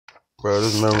Bro,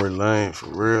 this memory lane for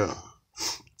real.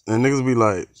 And niggas be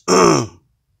like,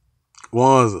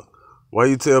 Wanza, why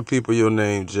you tell people your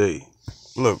name Jay?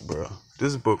 Look, bro,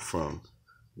 this book from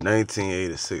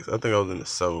 1986. I think I was in the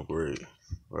 7th grade,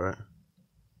 right?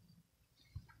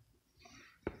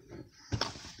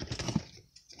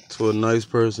 To a nice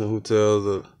person who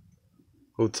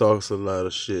talks a lot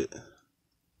of shit.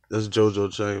 That's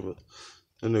JoJo Chambers.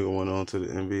 That nigga went on to the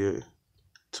NBA.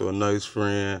 To a nice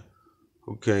friend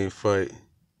who can't fight,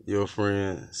 your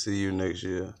friend, see you next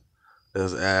year.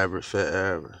 That's average, fat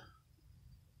average.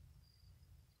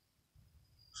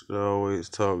 Should always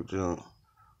talk junk,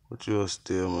 but you're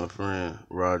still my friend,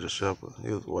 Roger Shepard.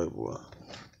 He was a white boy.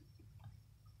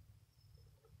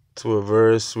 To a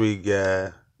very sweet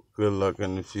guy, good luck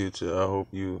in the future. I hope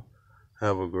you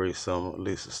have a great summer.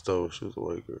 Lisa Stowe, she was a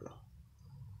white girl.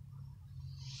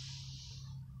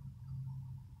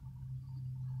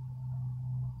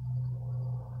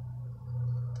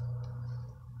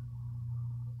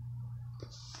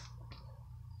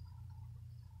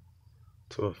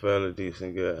 To a fairly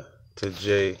decent guy. To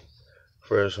Jay,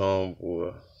 fresh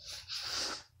homeboy.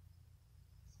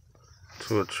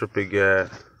 To a trippy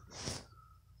guy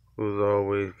who's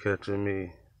always catching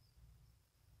me.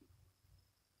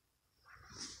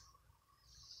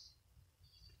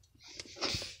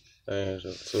 And to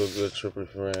a good trippy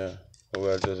friend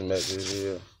who I just met this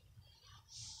year.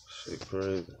 Shit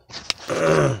crazy.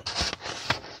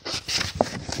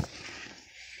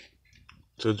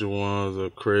 To Juwan's a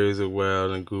crazy,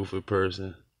 wild, and goofy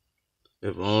person.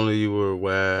 If only you were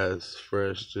wise,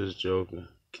 fresh, just joking.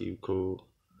 Keep cool.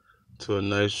 To a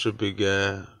nice, trippy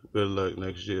guy, good luck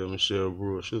next year. Michelle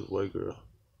Brewer, she's a white girl.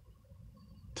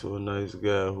 To a nice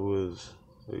guy who is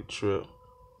a trip,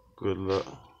 good luck.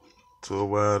 To a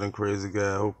wild and crazy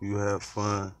guy, I hope you have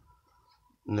fun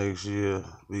next year.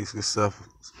 Be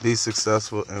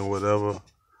successful in whatever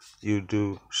you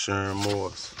do. Sharon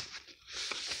Morse.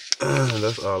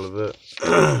 That's all of it.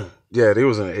 Yeah, they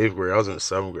was in the 8th grade. I was in the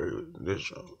 7th grade with this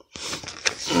show.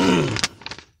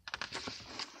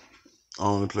 I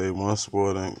only played one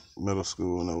sport in middle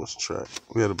school, and that was track.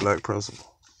 We had a black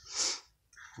principal.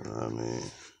 You know what I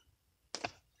mean?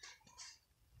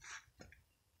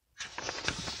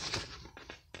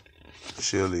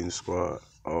 Cheerleading squad,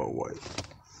 all white.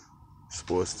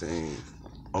 Sports team,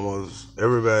 almost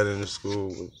everybody in the school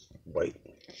was white.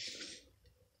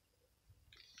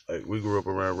 Like, we grew up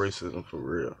around racism for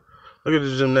real. Look at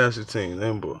the gymnastics team,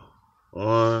 them boy.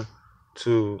 1,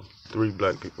 2, 3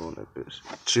 black people on that bitch.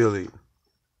 Cheerleading.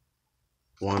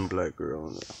 1 black girl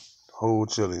on there. Whole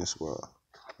cheerleading squad.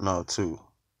 No, 2.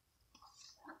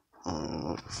 I don't know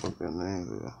what the fuck their names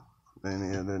are. They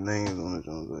didn't have their names on the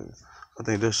Jones. I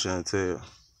think that's Chantel.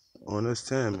 Oh, that's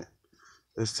Tammy.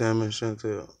 That's Tammy and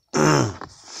Chantel.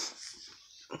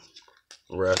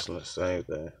 Wrestling, same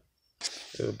thing.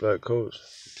 They're a black coach.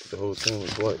 The whole team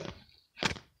was white.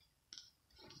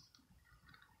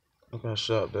 Look how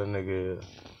sharp that nigga is.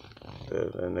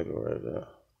 There's that nigga right there.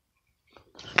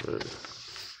 It's crazy.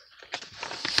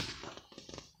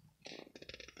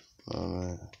 Oh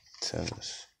man,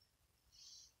 tennis.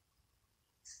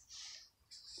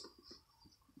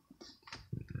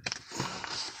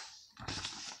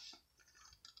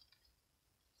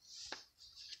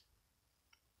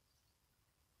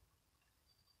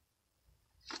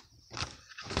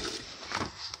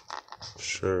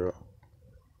 Cheryl,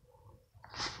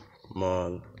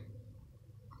 Marlon,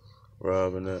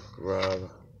 Robin,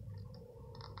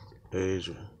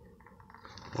 Adrian.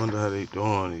 Wonder how they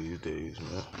doing these days,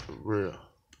 man. For real.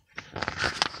 I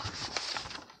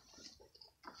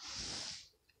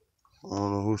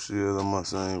don't know who she is. I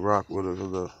must say ain't rock with her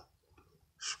because I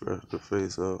scratched her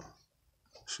face out.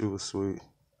 She was sweet.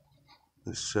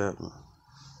 Miss Chapman.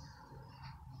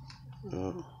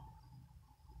 Yeah.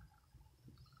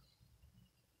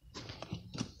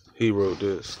 He wrote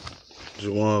this.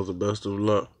 Juwan's the best of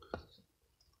luck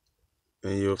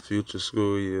in your future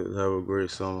school years. Have a great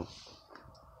summer.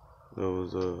 That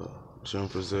was Jim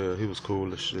Frizzell. He was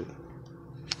cool as shit.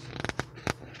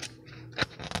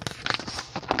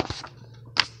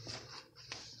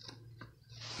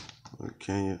 In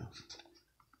Kenya.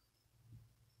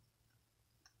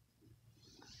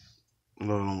 A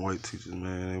lot of them white teachers,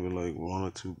 man, they were like 1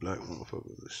 or 2 black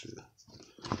motherfuckers and shit.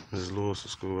 Miss Lewis at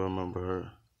school, I remember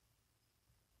her.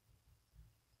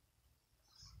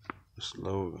 Miss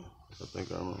Logan, I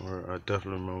think I remember her. I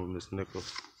definitely remember Miss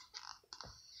Nichols.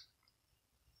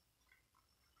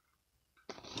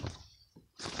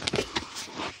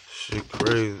 Shit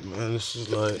crazy, man. This is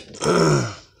like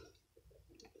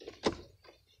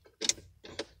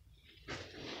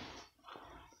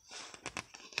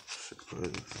shit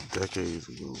crazy. Decades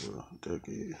ago, bro.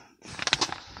 Decades.